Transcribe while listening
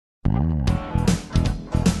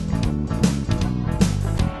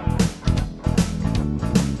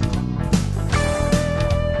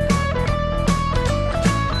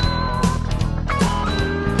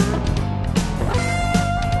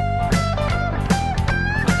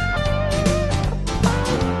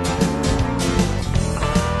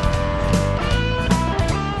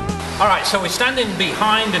Alright, so we're standing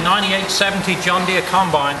behind a 9870 John Deere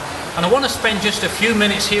combine, and I want to spend just a few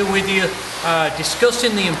minutes here with you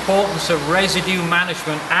discussing the importance of residue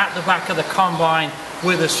management at the back of the combine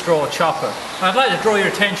with a straw chopper. And I'd like to draw your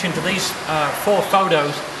attention to these 4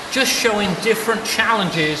 photos just showing different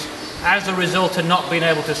challenges as a result of not being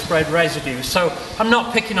able to spread residue. So I'm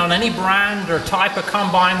not picking on any brand or type of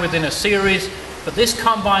combine within a series, but this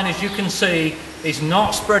combine, as you can see, is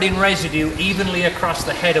not spreading residue evenly across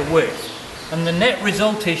the header width. And the net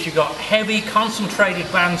result is you've got heavy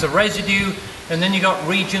concentrated bands of residue, and then you've got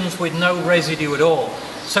regions with no residue at all.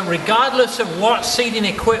 So regardless of what seeding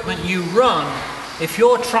equipment you run, if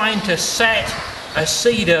you're trying to set a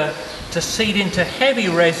seeder to seed into heavy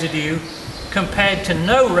residue compared to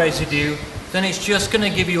no residue, then it's just going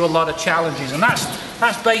to give you a lot of challenges. And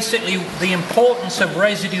that's basically the importance of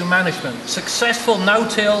residue management. Successful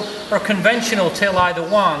no-till or conventional till, either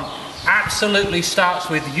one, absolutely starts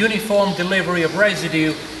with uniform delivery of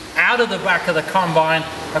residue out of the back of the combine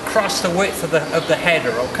across the width of the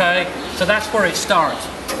header, okay? So that's where it starts.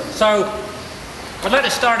 So I'd like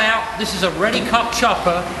to start out, this is a ready cut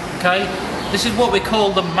chopper, okay? This is what we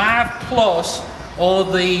call the MAV Plus, or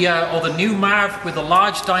the new MAV with a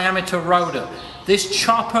large diameter rotor. This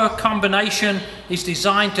chopper combination is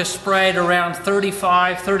designed to spread around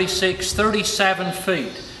 35, 36, 37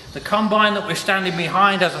 feet. The combine that we're standing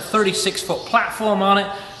behind has a 36-foot platform on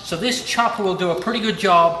it, so this chopper will do a pretty good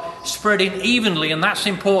job spreading evenly, and that's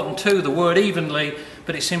important too, the word evenly,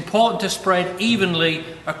 but it's important to spread evenly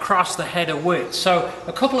across the header width. So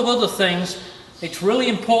a couple of other things. It's really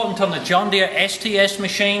important on the John Deere STS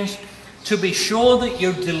machines to be sure that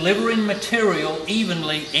you're delivering material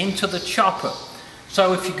evenly into the chopper.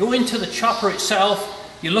 So if you go into the chopper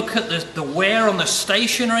itself, you look at the wear on the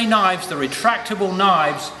stationary knives, the retractable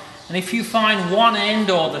knives, and if you find one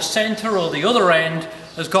end or the center or the other end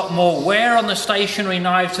has got more wear on the stationary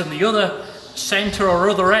knives than the other center or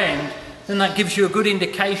other end, then that gives you a good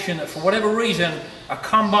indication that for whatever reason, a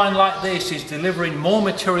combine like this is delivering more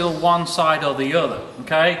material one side or the other,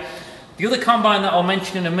 okay? The other combine that I'll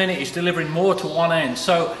mention in a minute is delivering more to one end.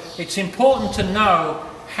 So it's important to know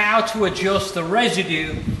how to adjust the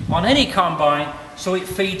residue on any combine so it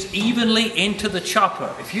feeds evenly into the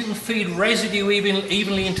chopper. If you can feed residue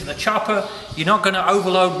evenly into the chopper, you're not going to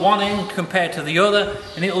overload one end compared to the other,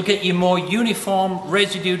 and it'll get you more uniform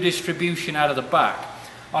residue distribution out of the back.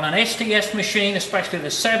 On an STS machine, especially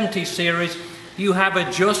the 70 series, you have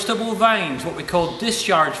adjustable vanes, what we call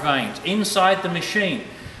discharge vanes, inside the machine.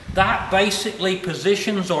 That basically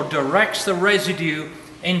positions or directs the residue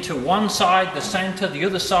into one side, the center, the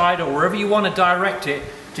other side, or wherever you want to direct it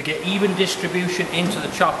to get even distribution into the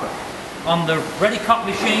chopper. On the ready cut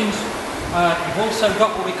machines, you've also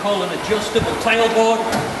got what we call an adjustable tailboard,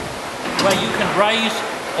 where you can raise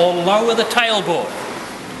or lower the tailboard.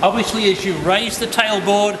 Obviously, as you raise the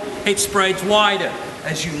tailboard, it spreads wider.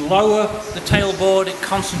 As you lower the tailboard, it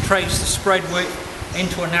concentrates the spread width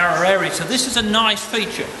into a narrower area. So this is a nice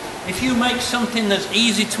feature. If you make something that's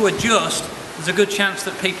easy to adjust, there's a good chance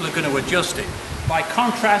that people are going to adjust it. By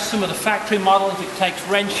contrast, some of the factory models, it takes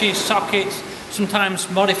wrenches, sockets, sometimes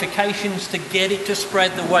modifications to get it to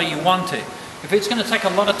spread the way you want it. If it's going to take a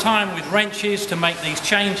lot of time with wrenches to make these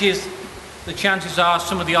changes, the chances are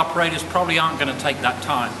some of the operators probably aren't going to take that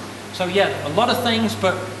time. So yeah, a lot of things,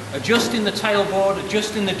 but adjusting the tailboard,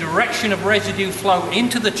 adjusting the direction of residue flow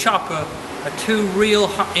into the chopper are 2 real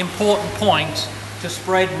important points to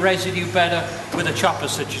spread residue better with a chopper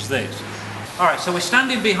such as this. Alright, so we're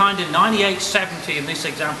standing behind a 9870 in this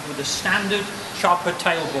example with a standard chopper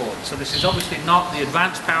tailboard. So this is obviously not the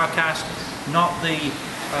advanced power cast, not the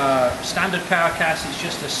standard power cast, it's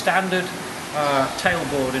just a standard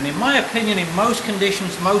tailboard. And in my opinion, in most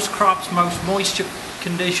conditions, most crops, most moisture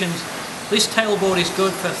conditions, this tailboard is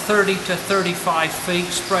good for 30 to 35 feet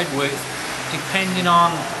spread width, depending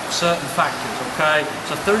on certain factors, okay?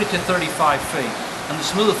 So 30 to 35 feet. And there's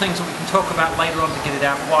some other things that we can talk about later on to get it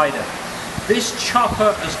out wider. This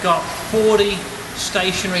chopper has got 40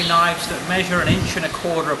 stationary knives that measure 1.25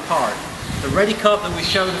 inches apart. The ready cut that we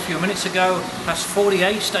showed a few minutes ago has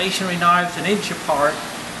 48 stationary knives 1 inch apart.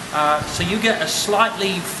 So you get a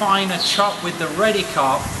slightly finer chop with the ready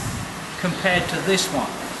cut compared to this one.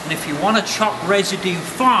 And if you want to chop residue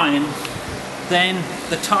fine, then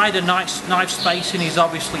the tighter knife spacing is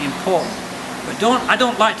obviously important. But I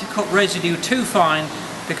don't like to cut residue too fine,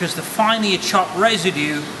 because the finer you chop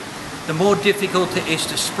residue, the more difficult it is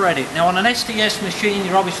to spread it. Now on an STS machine,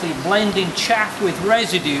 you're obviously blending chaff with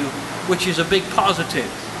residue, which is a big positive,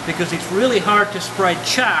 because it's really hard to spread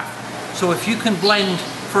chaff. So if you can blend,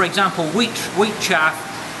 for example, wheat chaff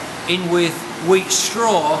in with wheat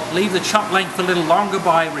straw, leave the chop length a little longer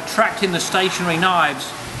by retracting the stationary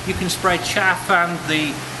knives, you can spread chaff and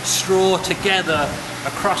the straw together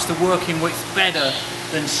across the working width better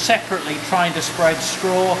than separately trying to spread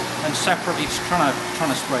straw and separately trying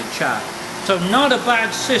to spread chaff. So not a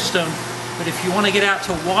bad system, but if you want to get out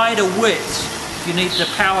to wider widths, you need the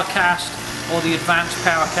power cast or the advanced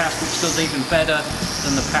power cast, which does even better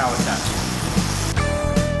than the power cast.